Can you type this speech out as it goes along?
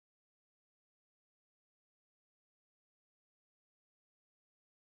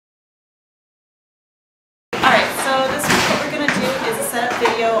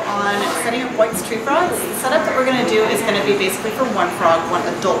setting up White's tree frogs. The setup that we're going to do is going to be basically for one frog, one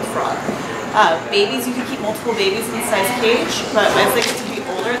adult frog. Babies, you can keep multiple babies in the size cage, but as they get to be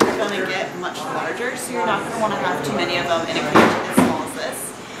older, they're going to get much larger, so you're not going to want to have too many of them in a cage as small as this.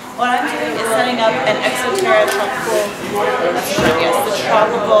 What I'm doing is setting up an Exoterra tropical, the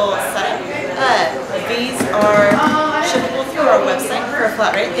tropical setup. These are shippable through our website for a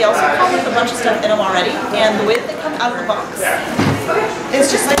flat rate. They also come with a bunch of stuff in them already, and the way that they come out of the box is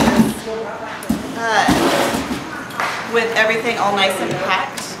just like this, with everything all nice and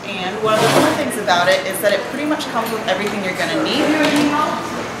packed. And one of the cool things about it is that it pretty much comes with everything you're going to need.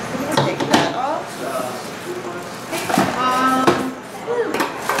 Take that off.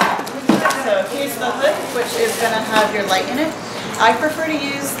 So here's the hood, which is going to have your light in it. I prefer to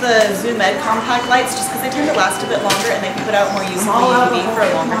use the Zoom Ed compact lights just because they tend to last a bit longer and they can put out more usable UV for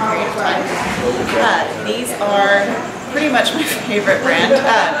a longer period of time. These are pretty much my favorite brand,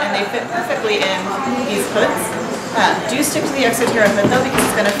 and they fit perfectly in these hoods. Do stick to the Exoterra hood though, because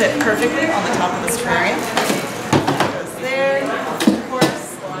it's going to fit perfectly on the top of this terrarium. It goes there. Of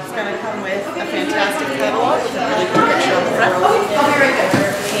course, it's going to come with a fantastic catalog with a really cool picture on the front.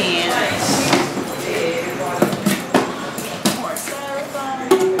 And more styrofoam.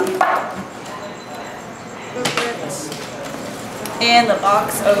 And the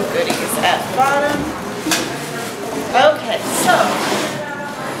box of goodies at the bottom. Okay, so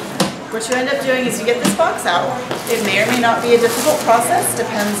what you end up doing is you get this box out. It may or may not be a difficult process,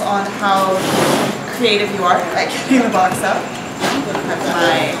 depends on how creative you are at getting the box out. I'm going to have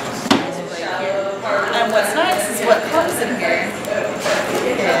my display here. And what's nice is what comes in here is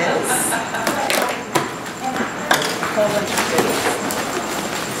a whole bunch of goodies.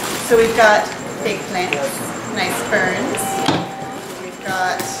 So we've got fake plants, nice ferns. We've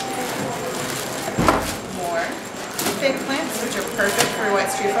got more fake plants, which are perfect for white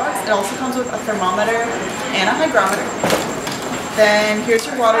tree frogs. It also comes with a thermometer and a hygrometer. Then here's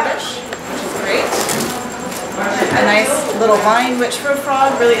your water dish, which is great. A nice little vine, which for a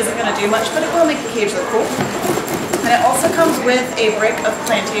frog really isn't going to do much, but it will make the cage look cool. And it also comes with a brick of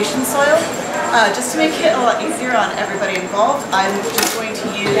plantation soil. Just to make it a lot easier on everybody involved, I'm just going to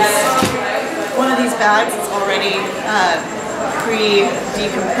use one of these bags that's already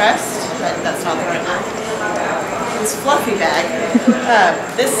pre-decompressed, but that's not the right one. This fluffy bag.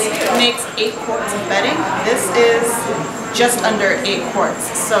 This makes 8 quarts of bedding. This is just under 8 quarts,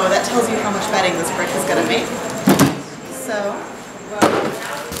 so that tells you how much bedding this brick is going to make. So,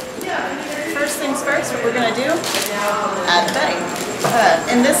 first things first, what we're going to do, add the bedding.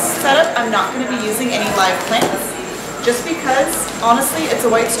 In this setup, I'm not going to be using any live plants, just because, honestly, it's a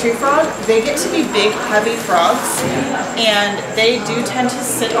white tree frog. They get to be big, heavy frogs, and they do tend to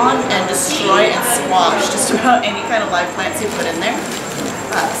sit on and destroy and squash just about any kind of live plants you put in there.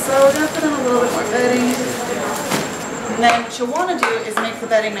 So we're going to put in a little bit more bedding. And then what you'll want to do is make the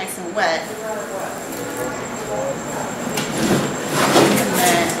bedding nice and wet. And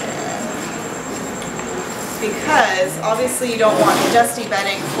then, because obviously you don't want dusty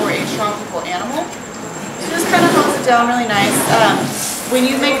bedding for a tropical animal. So just kind of holds it down really nice. When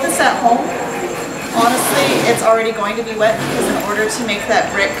you make this at home, honestly, it's already going to be wet because in order to make that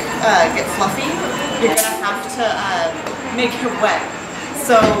brick get fluffy, you're going to have to make it wet.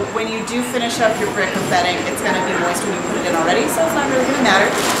 So when you do finish up your brick of bedding, it's going to be moist when you put it in already, so it's not really going to matter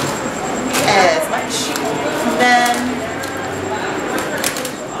as much. And then,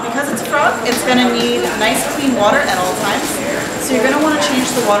 because it's a frog, it's going to need nice clean water at all times. So you're going to want to change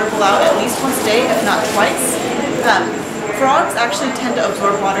the water bowl out at least once a day, if not twice. Frogs actually tend to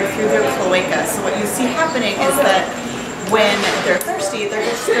absorb water through their cloaca. So what you see happening is that when they're thirsty, they're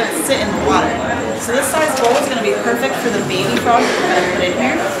just going to sit in the water. So this size bowl is going to be perfect for the baby frog that we're going to put in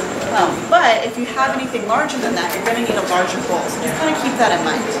here. But if you have anything larger than that, you're going to need a larger bowl. So just kind of keep that in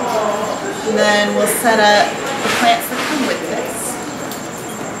mind. And then we'll set up the plants that come with this.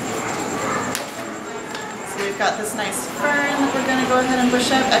 We've got this nice fern that we're going to go ahead and bush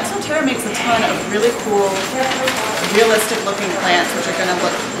up. Exoterra makes a ton of really cool, realistic looking plants which are going to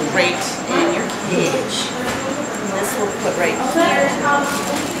look great in your cage. And this we'll put right here.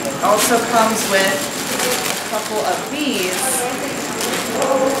 It also comes with a couple of these,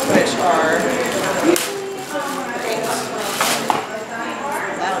 which are great.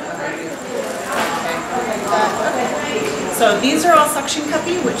 So these are all suction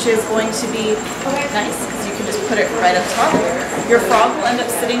cuppy, which is going to be nice because you can just put it right up top. Your frog will end up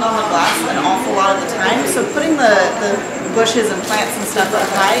sitting on the glass an awful lot of the time, so putting the bushes and plants and stuff up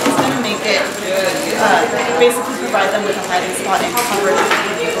high is going to make it, basically provide them with a hiding spot and coverage for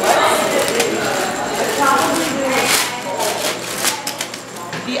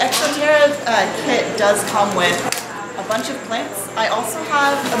the The Exoterra kit does come with a bunch of plants. I also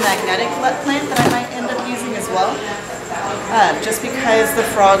have a magnetic plant that I might end up using as well. Just because the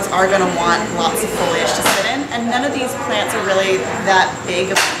frogs are going to want lots of foliage to sit in, and none of these plants are really that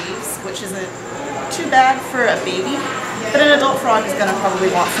big of leaves, which isn't too bad for a baby, but an adult frog is going to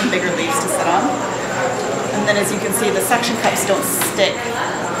probably want some bigger leaves to sit on. And then as you can see, the suction cups don't stick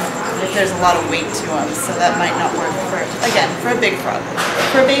if there's a lot of weight to them, so that might not work for, again, for a big frog.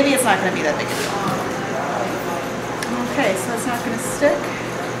 For a baby, it's not going to be that big a deal. Okay, so it's not going to stick.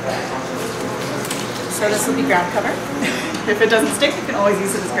 So this will be ground cover. If it doesn't stick, you can always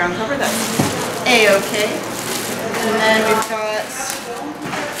use it as ground cover. That's A-okay. And then we've got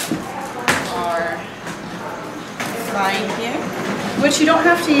our line here, which you don't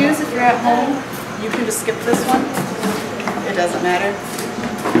have to use if you're at home. You can just skip this one. It doesn't matter.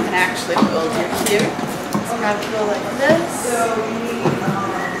 And actually build your here. So have it go like this.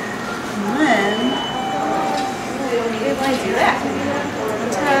 And then I do that.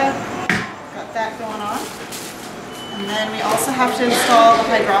 Got that going on. And then we also have to install a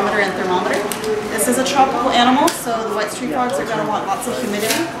hygrometer and thermometer. This is a tropical animal, so the white street frogs are going to want lots of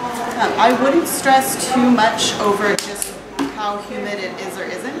humidity. I wouldn't stress too much over just how humid it is or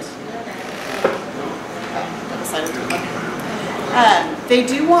isn't. They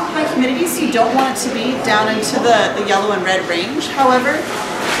do want high humidity, so you don't want it to be down into the yellow and red range. However,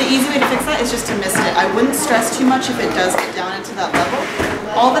 the easy way to fix that is just to mist it. I wouldn't stress too much if it does get down into that level.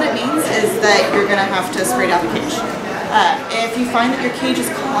 All that it means is that you're going to have to spray down the cage. If you find that your cage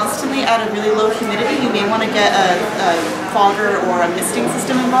is constantly at a really low humidity, you may want to get a fogger or a misting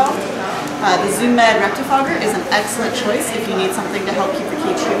system involved. The LLLReptile is an excellent choice if you need something to help keep the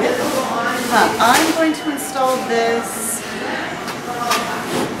cage humid. I'm going to install this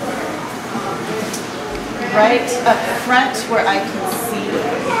right up front where I can see.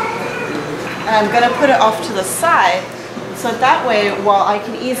 And I'm going to put it off to the side, so that way, while I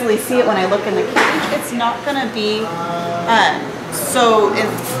can easily see it when I look in the cage, it's not going to be so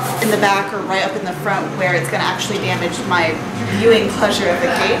in the back or right up in the front where it's going to actually damage my viewing pleasure of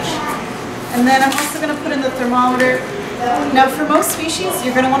the cage. And then I'm also going to put in the thermometer. Now for most species,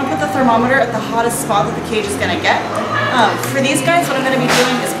 you're going to want to put the thermometer at the hottest spot that the cage is going to get. For these guys, what I'm going to be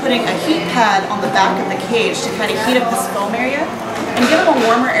doing is putting a heat pad on the back of the cage to kind of heat up this foam area and give them a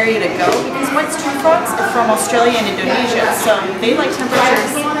warmer area to go, because white street frogs are from Australia and Indonesia, so they like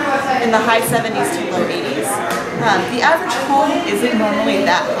temperatures in the high 70s to low 80s. The average home isn't normally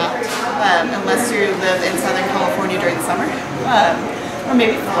that hot, unless you live in Southern California during the summer, or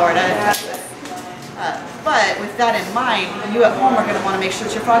maybe Florida. But with that in mind, you at home are going to want to make sure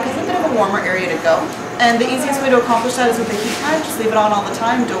that your frog has a bit of a warmer area to go. And the easiest way to accomplish that is with a heat pad. Just leave it on all the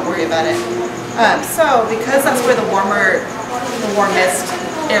time, don't worry about it. So because that's where the warmest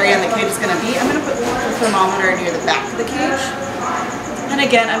area in the cage is going to be, I'm going to put the thermometer near the back of the cage. And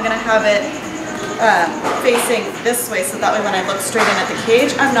again, I'm going to have it facing this way, so that way when I look straight in at the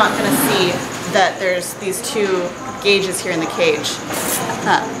cage, I'm not going to see that there's these two gauges here in the cage.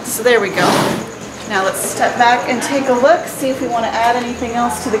 So there we go. Now let's step back and take a look, see if we want to add anything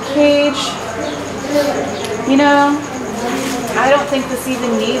else to the cage. You know, I don't think this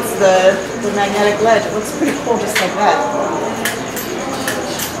even needs the magnetic ledge. It looks pretty cool just like that.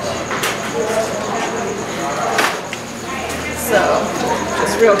 So,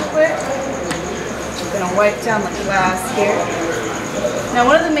 just real quick, I'm going to wipe down the glass here. Now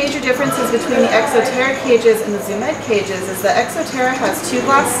one of the major differences between the Exoterra cages and the Zoomed cages is that Exoterra has 2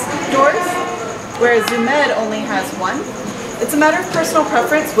 glass doors, whereas Zoomed only has 1. It's a matter of personal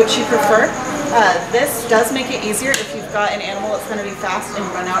preference, which you prefer. This does make it easier if you've got an animal that's going to be fast and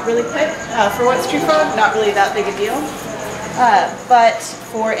run out really quick. For white street frog, not really that big a deal. But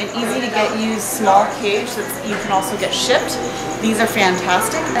for an easy-to-get-used small cage that you can also get shipped, these are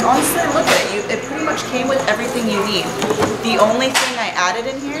fantastic. And honestly, look at it. It pretty much came with everything you need. The only thing I added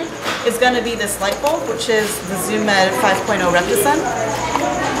in here is going to be this light bulb, which is the Zoomed 5.0 Reptile,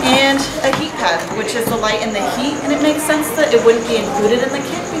 and a heat pad, which is the light and the heat. And it makes sense that it wouldn't be included in the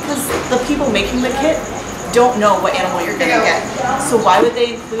kit because the people making the kit don't know what animal you're going to get. So why would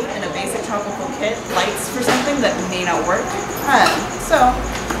they include in a basic tropical kit lights for something that may not work? So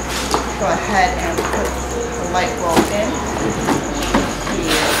go ahead and put the light bulb in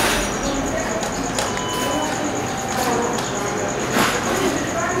here.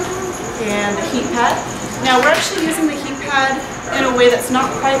 And the heat pad. Now we're actually using the heat pad in a way that's not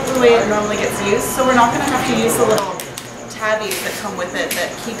quite the way it normally gets used, so we're not going to have to use the little tabbies that come with it that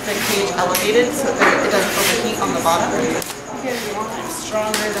keep the cage elevated so that it doesn't overheat on the bottom. Here you want it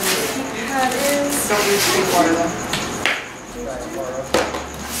stronger than the heat pad is. Don't use spring water though.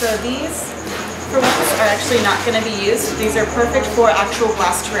 So these, for once, are actually not going to be used. These are perfect for actual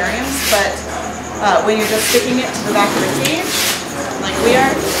glass terrariums, but when you're just sticking it to the back of the cage, like we are,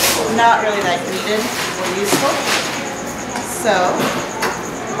 not really that needed or useful. So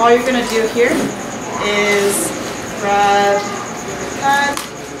all you're going to do here is grab the pad,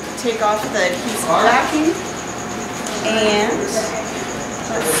 take off the adhesive backing, and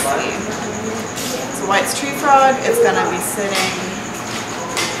let's see. It's a White's tree frog. It's going to be sitting,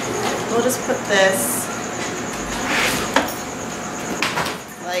 we'll just put this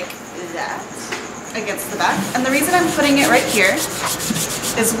like that against the back. And the reason I'm putting it right here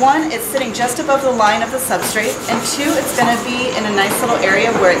is one, it's sitting just above the line of the substrate, and two, it's going to be in a nice little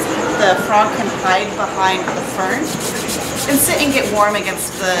area where the frog can hide behind the fern and sit and get warm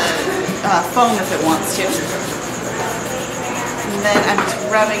against the foam if it wants to. And then I'm just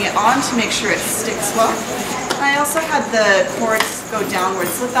rubbing it on to make sure it sticks well. I also had the cords go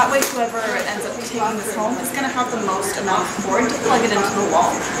downwards, so that way whoever ends up taking this home is going to have the most amount of cord to plug it into the wall.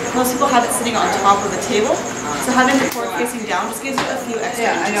 Most people have it sitting on top of the table, so having the cord facing down just gives you a few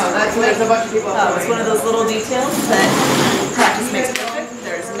extra inches. Yeah, I know, there's a bunch of people. It's one of those little details that practice makes perfect.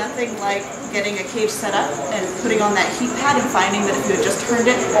 There's nothing like getting a cage set up and putting on that heat pad and finding that if you had just turned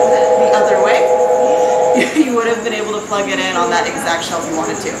it the other way, you would have been able to plug it in on that exact shelf you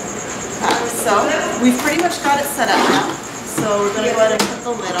wanted to. So we've pretty much got it set up now. So we're going to go ahead and put the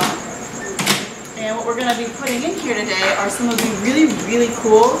lid on. And what we're going to be putting in here today are some of the really, really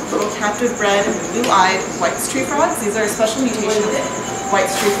cool little captive bred blue-eyed White's tree frogs. These are a special mutation of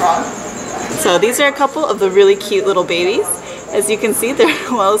White's tree frog. So these are a couple of the really cute little babies. As you can see, they're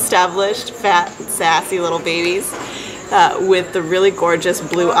well-established, fat, sassy little babies with the really gorgeous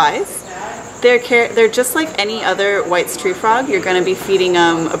blue eyes. They're just like any other White's tree frog. You're going to be feeding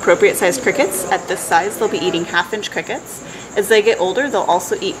them appropriate sized crickets. At this size, they'll be eating half-inch crickets. As they get older, they'll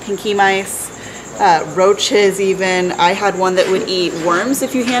also eat pinky mice, roaches even. I had one that would eat worms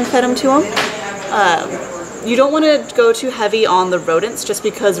if you hand fed them to them. You don't want to go too heavy on the rodents just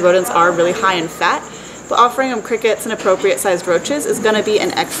because rodents are really high in fat, but offering them crickets and appropriate sized roaches is going to be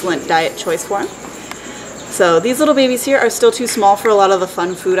an excellent diet choice for them. So these little babies here are still too small for a lot of the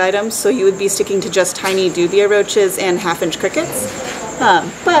fun food items, so you would be sticking to just tiny dubia roaches and half-inch crickets.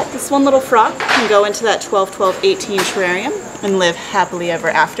 But this one little frog can go into that 12-12-18 terrarium and live happily ever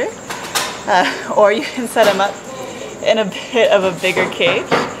after. Or you can set them up in a bit of a bigger cage.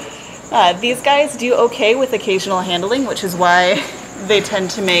 These guys do okay with occasional handling, which is why they tend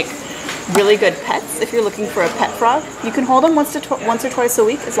to make really good pets. If you're looking for a pet frog, you can hold them once or twice a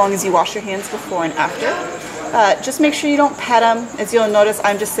week as long as you wash your hands before and after. Just make sure you don't pet them. As you'll notice,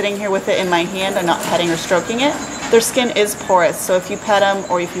 I'm just sitting here with it in my hand. I'm not petting or stroking it. Their skin is porous, so if you pet them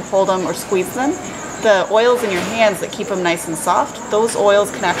or if you hold them or squeeze them, the oils in your hands that keep them nice and soft, those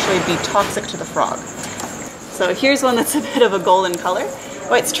oils can actually be toxic to the frog. So here's one that's a bit of a golden color.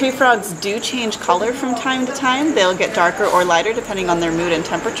 White's tree frogs do change color from time to time. They'll get darker or lighter depending on their mood and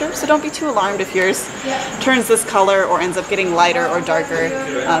temperature, so don't be too alarmed if yours turns this color or ends up getting lighter or darker.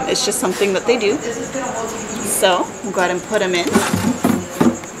 It's just something that they do. So we'll go ahead and put them in.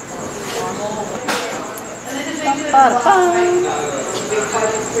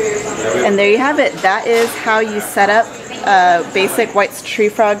 And there you have it. That is how you set up a basic White's tree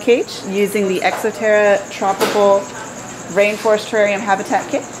frog cage using the Exoterra Tropical Rainforest Terrarium Habitat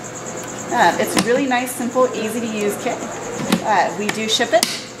Kit. It's a really nice, simple, easy to use kit. We do ship it,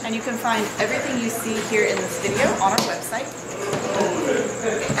 and you can find everything you see here in this video on our website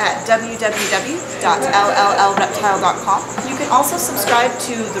at www.LLLReptile.com. You can also subscribe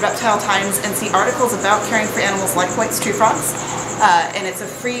to the Reptile Times and see articles about caring for animals like White's tree frogs. And it's a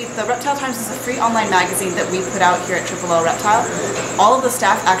free, the Reptile Times is a free online magazine that we put out here at LLLReptile. All of the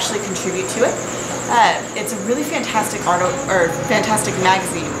staff actually contribute to it. It's a really fantastic fantastic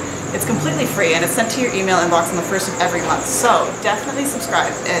magazine. It's completely free and it's sent to your email inbox on the first of every month. So definitely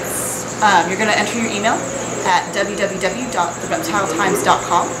subscribe. It's you're going to enter your email at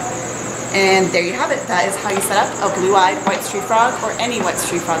www.thereptiletimes.com, and there you have it. That is how you set up a blue-eyed White's tree frog, or any White's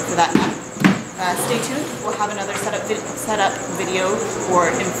tree frog for that matter. Stay tuned. We'll have another setup video or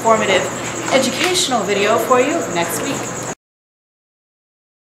informative educational video for you next week.